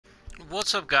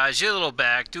What's up, guys? You're a little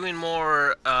back doing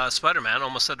more Spider-Man.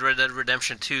 Almost said Red Dead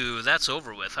Redemption 2. That's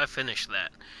over with. I finished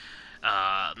that.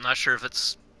 I'm not sure if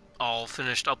it's all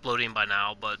finished uploading by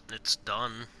now, but it's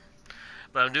done.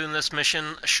 But I'm doing this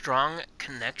mission, Strong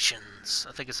Connections.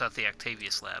 I think it's at the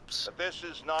Octavius Labs. But this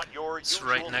is not your It's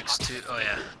right next to. Oh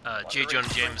yeah, J. Jonah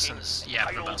Jameson is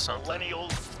yapping about something.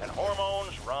 Millennials and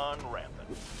hormones run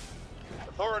rampant.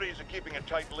 Authorities are keeping a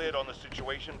tight lid on the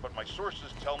situation, but my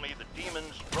sources tell me the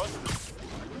demons drug them,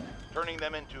 turning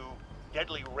them into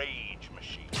deadly rage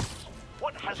machines.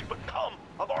 What has become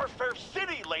of our fair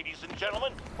city, ladies and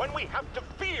gentlemen, when we have to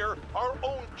fear our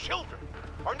own children,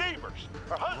 our neighbors,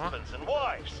 our husbands and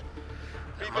wives?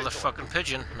 Be Motherfucking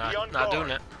pigeon. Not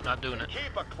doing it. Not doing it.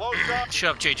 Keep a close eye.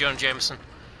 Shut up, J. Jonah Jameson.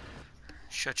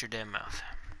 Shut your damn mouth.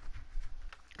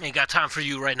 Ain't got time for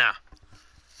you right now.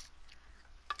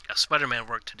 Got Spider-Man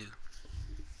work to do.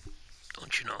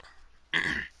 Don't you know?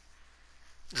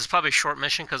 This is probably a short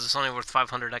mission because it's only worth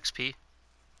 500 XP.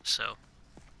 So,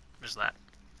 there's that.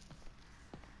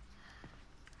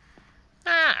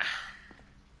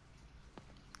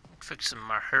 Fixing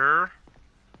my hair.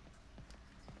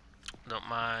 Don't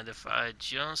mind if I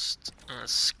just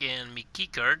scan me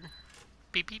keycard.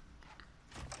 Beep beep.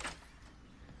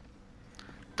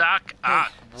 Doc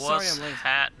Ock, what's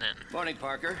happening? Morning,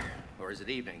 Parker. Or is it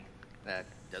evening? That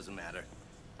doesn't matter.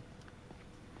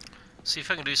 See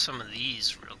if I can do some of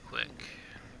these real quick.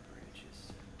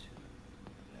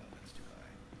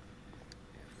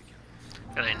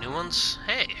 Got any new ones?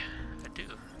 Hey, I do.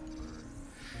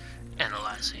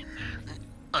 Analyzing.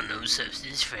 Unknown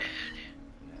substance found.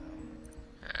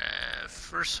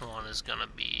 First one is gonna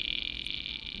be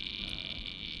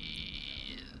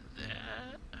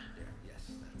that.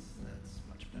 Yes, that's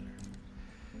much better.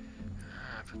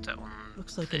 Put that one.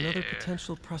 Looks like there. another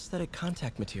potential prosthetic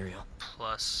contact material.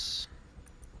 Plus.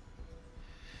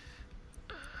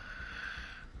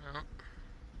 No.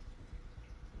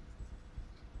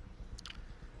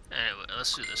 Anyway,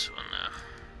 let's do this one now.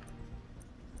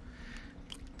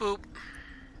 Boop.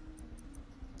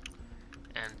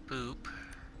 And boop.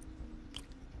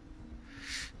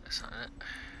 That's not it.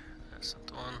 That's not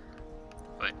the one.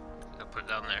 Wait, I gotta put it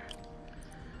down there.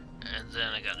 And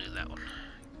then I gotta do that one.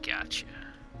 Gotcha.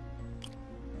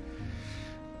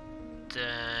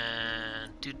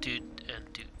 Then doot doot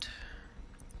and doot.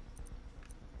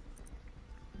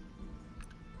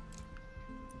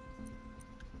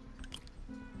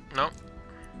 Nope.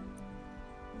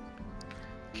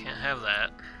 Can't have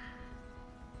that.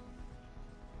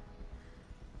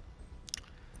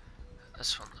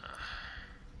 This one though.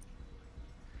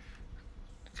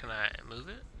 Can I move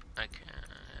it? I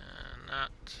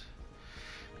cannot.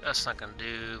 That's not gonna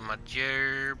do my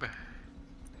job.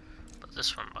 But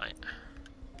this one might.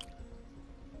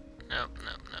 Nope,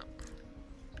 nope, nope.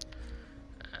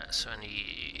 So I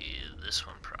need this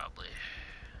one probably.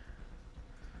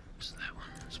 Is that one?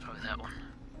 It's probably that one.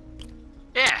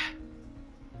 Yeah!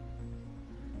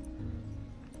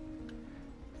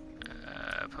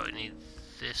 Probably need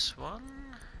this one.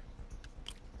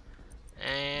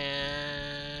 And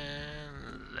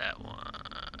that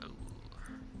one.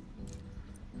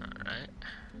 Alright.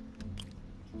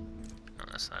 No,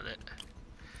 that's not it.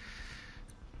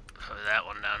 Probably that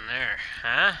one down there,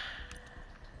 huh?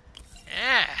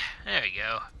 Yeah, there we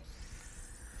go.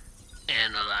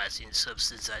 Analyzing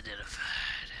substance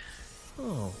identified.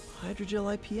 Oh,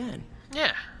 hydrogel IPN. Yeah,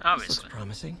 This obviously. looks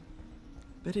promising.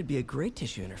 Bet it'd be a great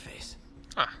tissue interface.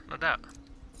 Huh, no doubt.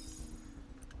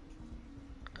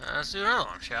 Let's do another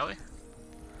one, shall we?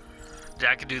 Dude,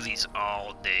 I could do these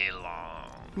all day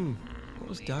long. What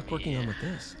was Doc working on with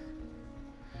this?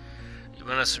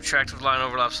 When a subtractive line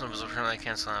overlaps and was apparently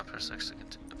cancel out per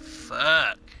second.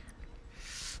 Fuck.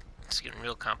 It's getting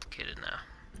real complicated now.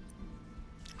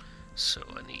 So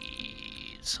I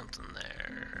need something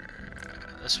there.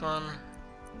 This one.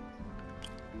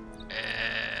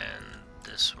 And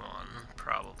this one,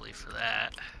 probably for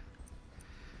that.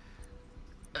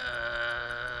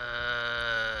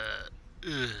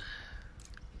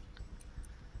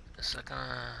 Is that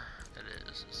gonna... It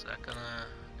is. Is that gonna...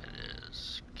 It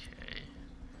is. Okay.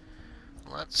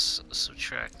 Let's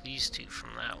subtract these two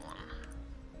from that one.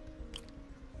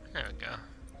 There we go.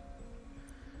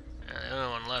 And the only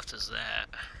one left is that.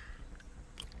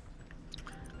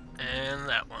 And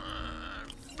that one.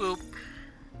 Boop.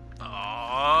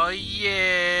 Oh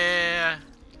yeah!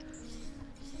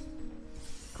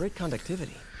 Great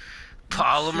conductivity.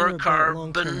 Polymer Sure about carbon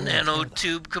long-term wear,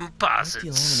 nanotube Might composites.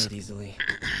 delaminate easily.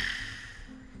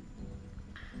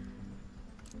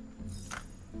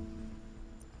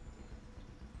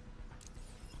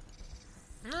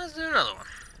 Let's do another one.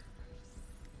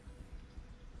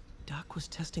 Doc was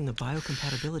testing the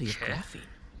biocompatibility of Okay. graphene.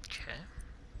 Okay.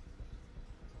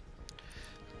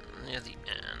 Near the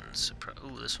end.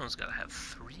 Ooh, this one's gotta have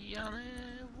 3 on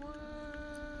it. What?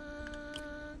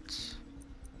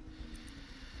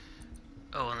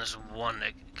 Oh, and there's one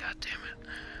God damn it.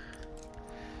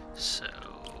 So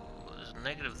there's a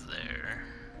negative there.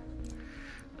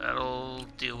 That'll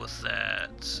deal with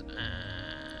that. And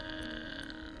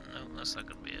no, that's not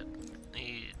gonna be it.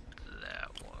 Need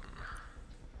that one.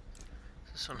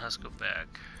 This one has to go back.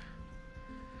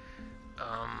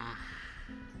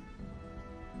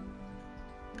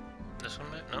 This one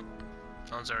might? Nope.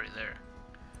 That one's already there.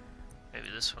 Maybe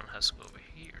this one has to go over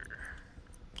here.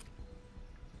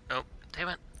 Nope. Damn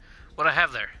it. What'd I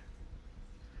have there?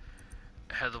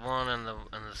 I had the one and the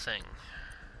thing.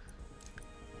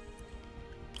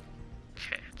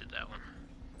 Okay, did that one.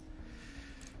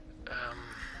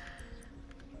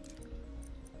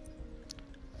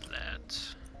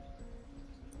 That.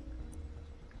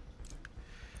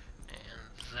 And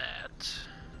that.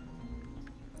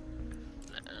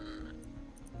 Then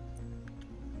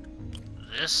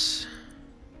this.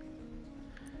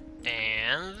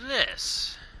 And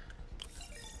this.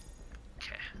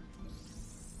 Okay.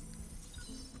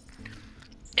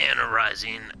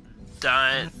 Anarizing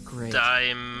Great.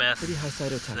 dimethyl. Pretty high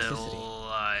cytotoxicity.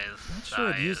 Not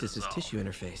sure I'd use this as tissue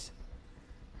interface.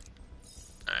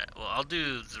 Alright, well, I'll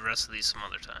do the rest of these some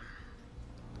other time.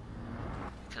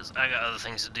 Because I got other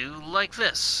things to do, like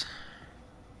this.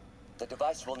 The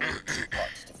device will need 2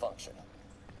 parts to function.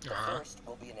 The Uh-huh. first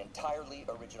will be an entirely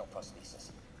original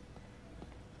prosthesis.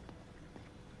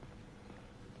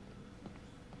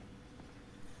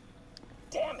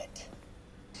 Damn it!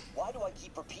 Why do I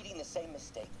keep repeating the same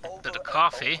mistake over Bit of and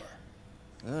coffee.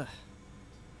 over? Ugh.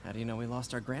 How do you know we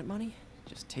lost our grant money?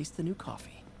 Just taste the new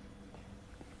coffee.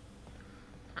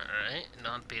 Alright,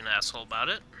 not be an asshole about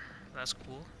it. That's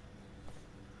cool.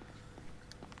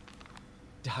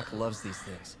 Doc loves these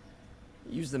things.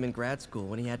 He used them in grad school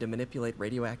when he had to manipulate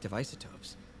radioactive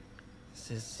isotopes.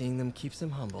 Says seeing them keeps him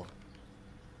humble.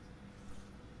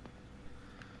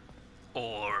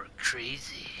 Or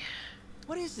crazy.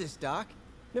 What is this, Doc?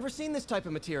 Never seen this type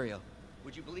of material.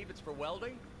 Would you believe it's for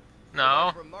welding? No.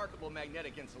 It has remarkable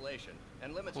magnetic insulation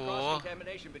and limits Cool.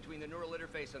 cross-contamination between the neural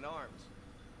interface and arms.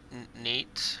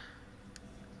 Neat.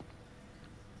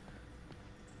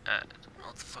 I don't know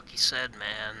what the fuck he said,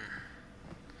 man.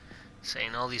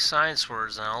 Saying all these science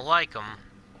words and I don't like them.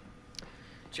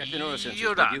 Check the neurosensors, Yo,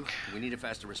 would Doc. you? We need a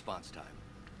faster response time.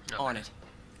 Okay. On it.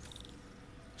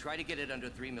 Try to get it under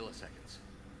 3 milliseconds.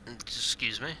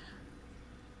 Excuse me.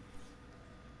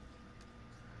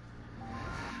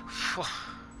 Phew.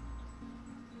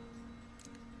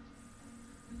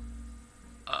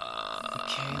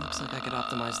 Okay, looks like I could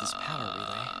optimize this power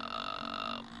relay.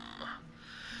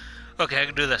 Okay, I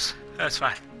can do this. That's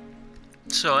fine.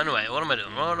 So anyway, what am I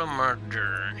doing? What am I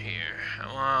doing here?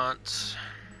 I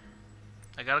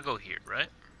gotta go here, right?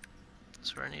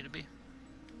 That's where I need to be.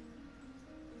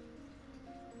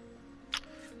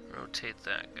 Rotate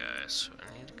that guy, so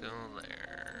I need to go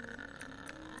there.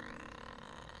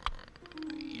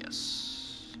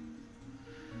 Yes.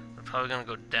 We're probably gonna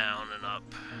go down and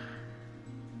up.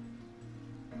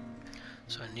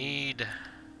 So I need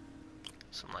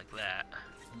something like that.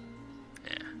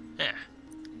 Yeah, yeah.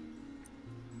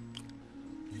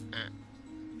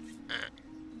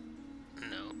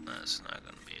 No, that's not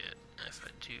gonna be it. If I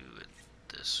do it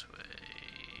this way,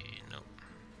 nope.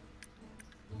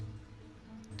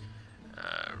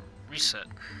 Reset.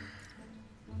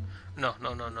 No.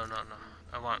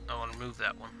 I want to move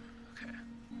that one. Okay.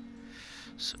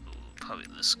 So probably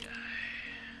this guy.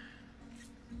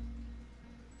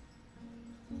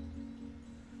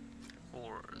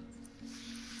 Or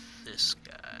this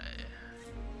guy.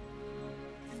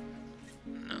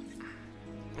 No.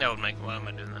 That would make. Why am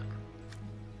I doing that?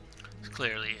 It's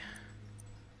clearly.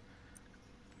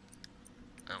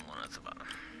 And one at the bottom.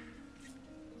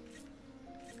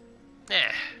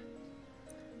 Yeah.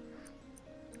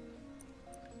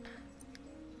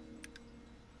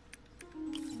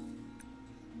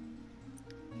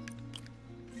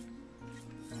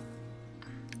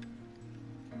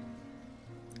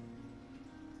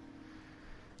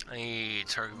 I need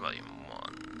target volume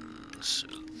 1, so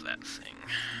that thing.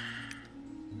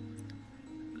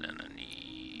 Then I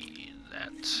need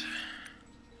that.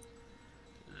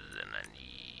 Then I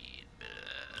need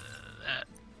that.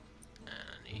 And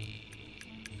I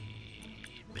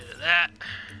need a bit of that.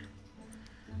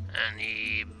 I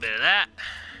need a bit of that.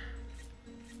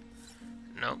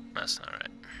 Nope, that's not right.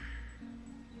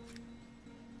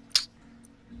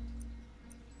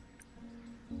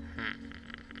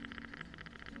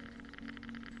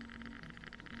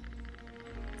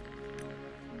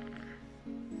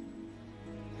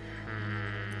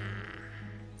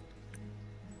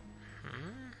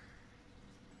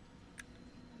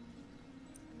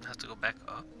 to go back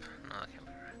up? No, that can't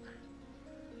be right.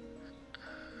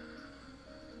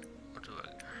 What do I...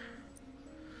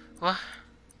 What?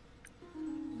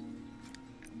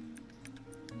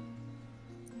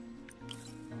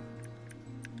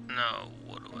 No,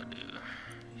 what do I do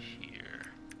here?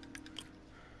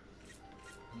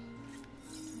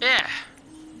 Yeah!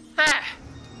 Ah!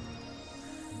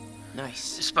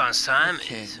 Nice. Response time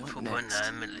Okay, is what 4.9 next?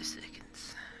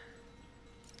 milliseconds.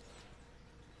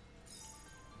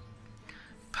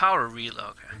 Power reload.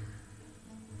 Okay.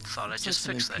 Thought I Looks just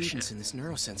like fixed some that impedance shit. in this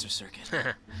neurosensor circuit. He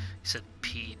said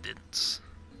pedants.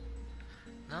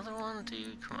 Another one,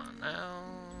 dude? Come on now.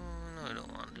 No, we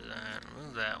don't want to do that.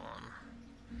 Move that one.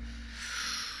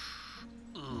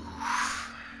 Ooh.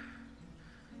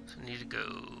 So I need to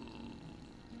go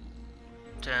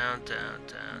down, down,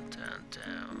 down, down,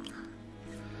 down.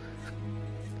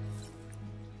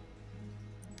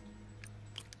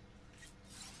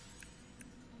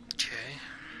 Okay.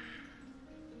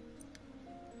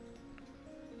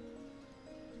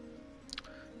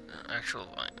 Actual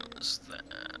line is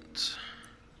that.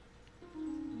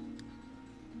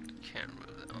 Can't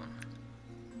remove that one.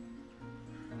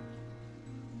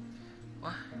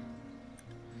 What?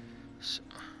 So.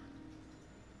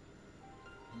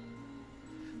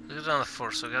 Look at it on the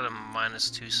floor, so I gotta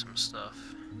 -2 some stuff.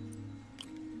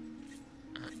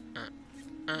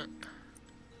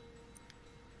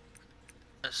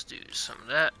 Let's do some of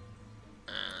that.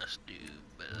 Let's do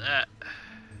a bit of that.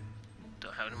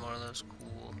 Don't have any more of those.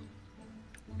 Cool.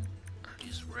 I'll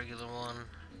use a regular one.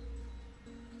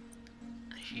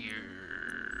 Here.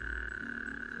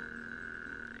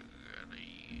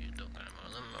 Don't got any more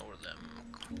of them. More of them.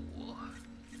 Cool.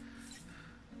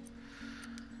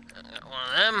 I got one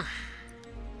of them.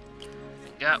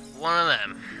 Got one of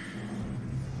them.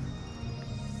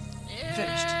 Yeah.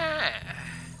 Finished.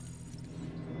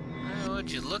 Oh,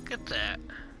 would you look at that?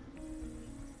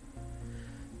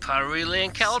 Power relay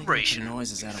and Signal calibration.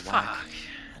 noise is out of Fuck. whack.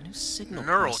 A new signal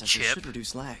Neural processor chip. should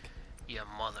reduce lag. You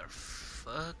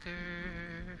motherfucker.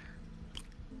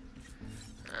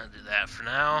 I'll do that for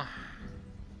now.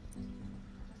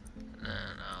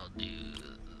 And I'll do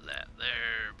that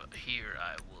there, but here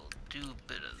I will do a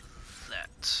bit of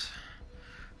that.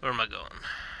 Where am I going?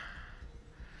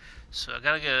 So I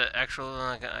gotta get an actual,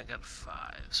 I got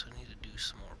 5, so I need to do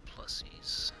some more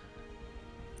plussies.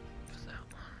 For that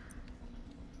one.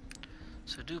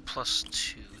 So do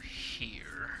 +2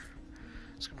 here.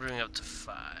 It's gonna bring it up to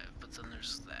 5, but then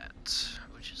there's that,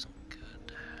 which isn't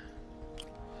good.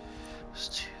 Let's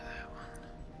do that one.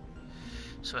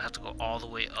 So I have to go all the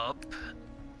way up.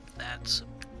 That's a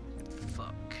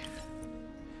fuck.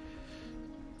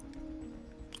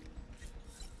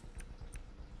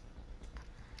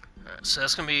 Alright, so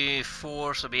that's gonna be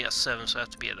 4, so I'll be at 7, so I have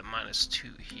to be at a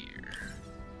 -2 here.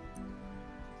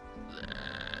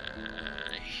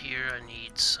 Then here I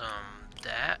need some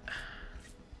that.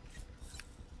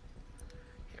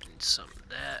 Here I need some of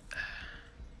that.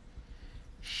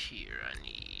 Here I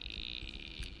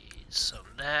need some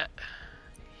of that.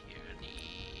 Here I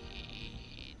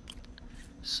need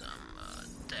some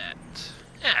that.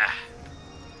 Yeah.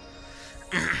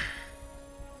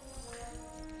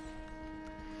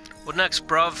 What next,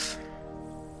 bruv?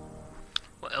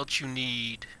 What else you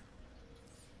need?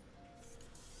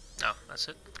 Oh, that's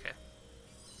it? Okay.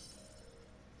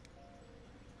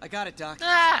 I got it, Doc.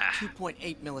 Ah!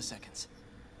 2.8 milliseconds.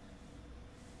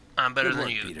 I'm better Good than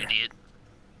work, you, Peter. idiot.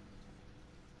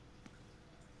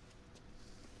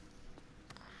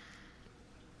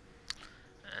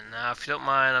 And now, if you don't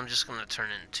mind, I'm just gonna turn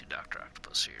into Dr.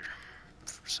 Octopus here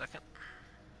for a second.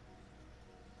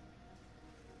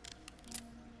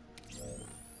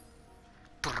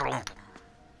 Brum.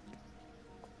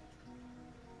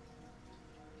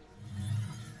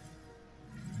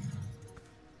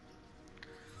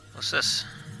 What's this?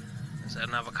 Is that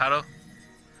an avocado?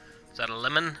 Is that a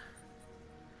lemon?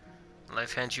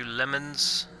 Life hands you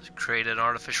lemons to create an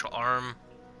artificial arm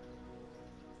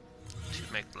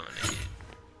to make lemonade.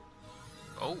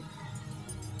 Oh.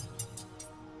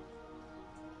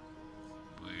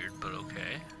 Weird, but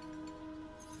okay.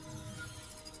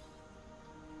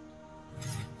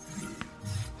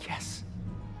 Yes.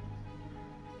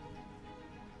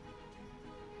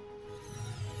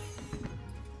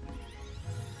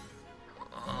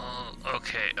 Oh,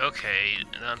 okay.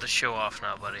 Not to show off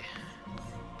now, buddy.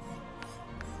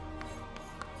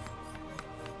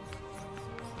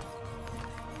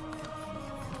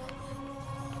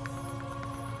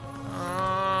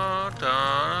 Oh,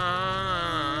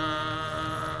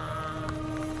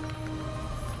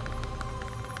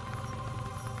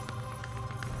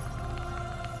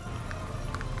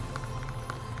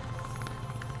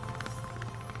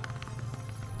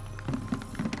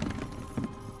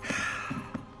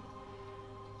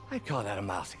 I'd call that a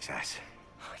mild success.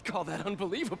 I call that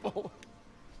unbelievable.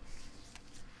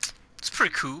 It's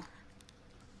pretty cool.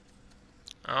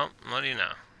 Oh, what do you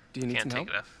know? Do you need Can't some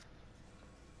take help? it off.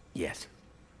 Yes.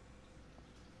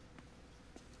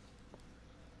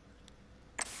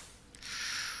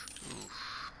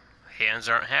 Hands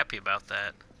aren't happy about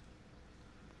that.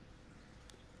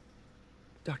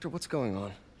 Doctor, what's going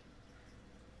on?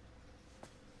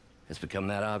 It's become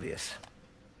that obvious.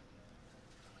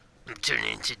 I'm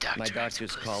turning into Dr. My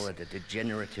doctors Octopus. call it a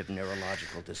degenerative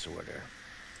neurological disorder.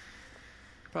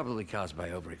 Probably caused by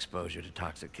overexposure to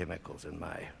toxic chemicals in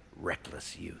my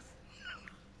reckless youth.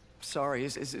 Sorry,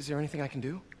 is there anything I can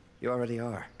do? You already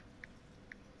are.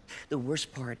 The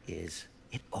worst part is,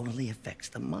 it only affects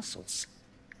the muscles.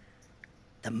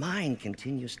 The mind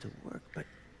continues to work, but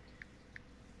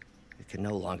it can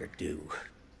no longer do.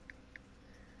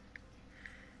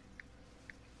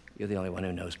 You're the only one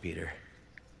who knows, Peter.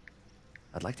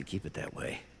 I'd like to keep it that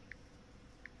way.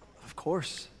 Of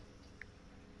course.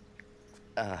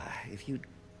 If you'd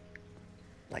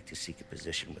like to seek a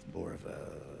position with more of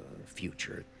a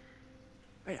future.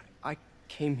 I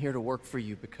came here to work for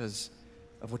you because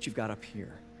of what you've got up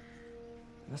here.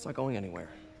 And that's not going anywhere.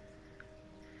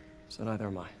 So neither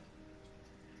am I.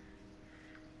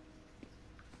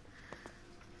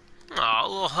 Aw,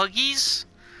 little huggies.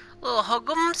 Little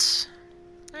hugums.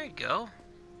 There you go.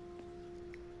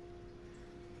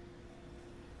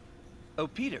 Oh,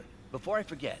 Peter, before I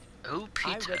forget, Oh,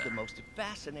 I Peter. read the most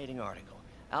fascinating article.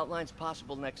 Outlines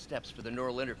possible next steps for the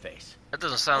neural interface. That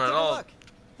doesn't sound I'll at take a all look.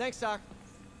 Thanks, Doc.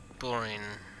 boring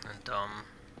and dumb.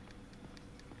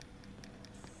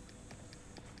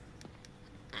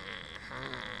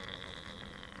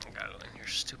 I gotta go in your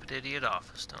stupid idiot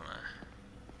office, don't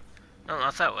I? No,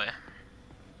 not that way.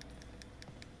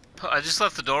 Oh, I just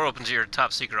left the door open to your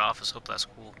top secret office. Hope that's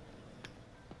cool.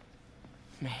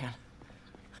 Man,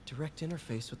 a direct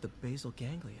interface with the basal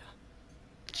ganglia.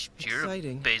 You're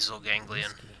Exciting. basal ganglion.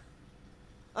 Risky.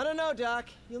 I don't know, Doc.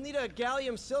 You'll need a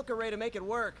gallium silk array to make it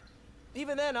work.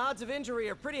 Even then, odds of injury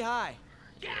are pretty high.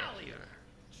 Gallium.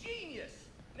 Genius!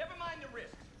 Never mind the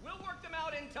risks. We'll work them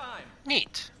out in time.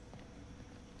 Neat.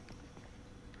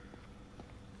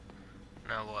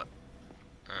 Now what?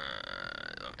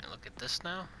 Let me look at this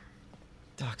now.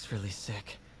 Doc's really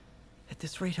sick. At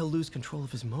this rate, he'll lose control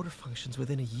of his motor functions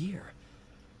within a year.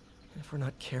 And if we're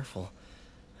not careful,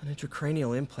 an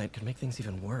intracranial implant could make things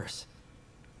even worse.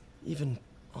 Even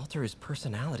alter his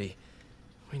personality.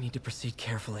 We need to proceed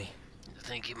carefully. I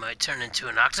think he might turn into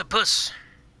an octopus.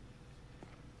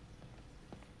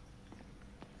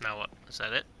 Now what? Is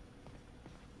that it?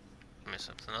 Give me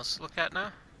something else to look at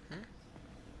now?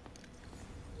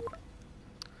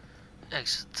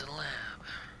 Exit the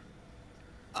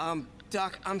lab.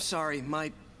 Doc, I'm sorry.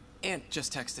 My aunt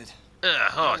just texted.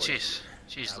 Oh, jeez.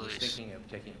 Jeez I was Louise. thinking of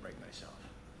taking a break myself.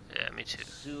 Yeah, me too. As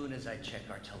soon as I check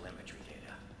our telemetry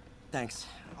data. Thanks.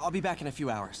 I'll be back in a few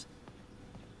hours.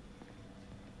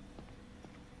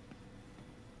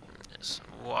 Just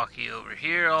walkie over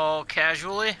here all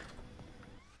casually.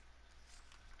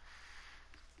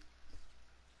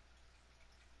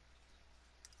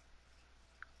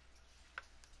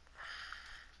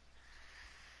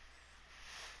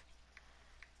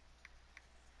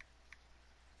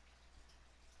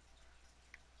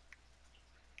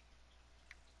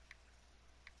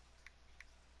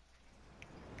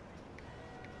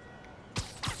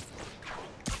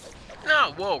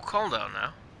 No, whoa, calm down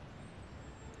now.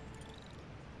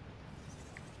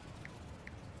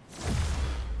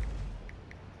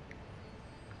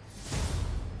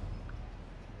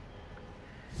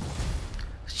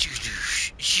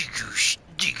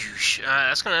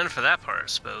 That's gonna end for that part, I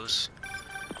suppose.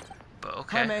 But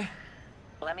okay. Hi, May.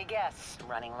 Let me guess,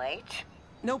 running late?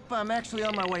 Nope, I'm actually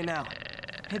on my way now.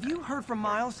 Have you heard from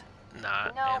Miles? Nah,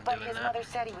 No, I'm but doing his that. mother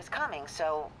said he was coming,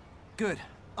 so... Good.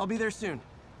 I'll be there soon.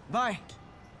 Bye.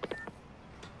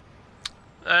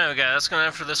 Anyway, guys, that's gonna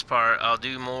end for this part. I'll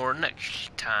do more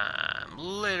next time.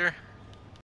 Later.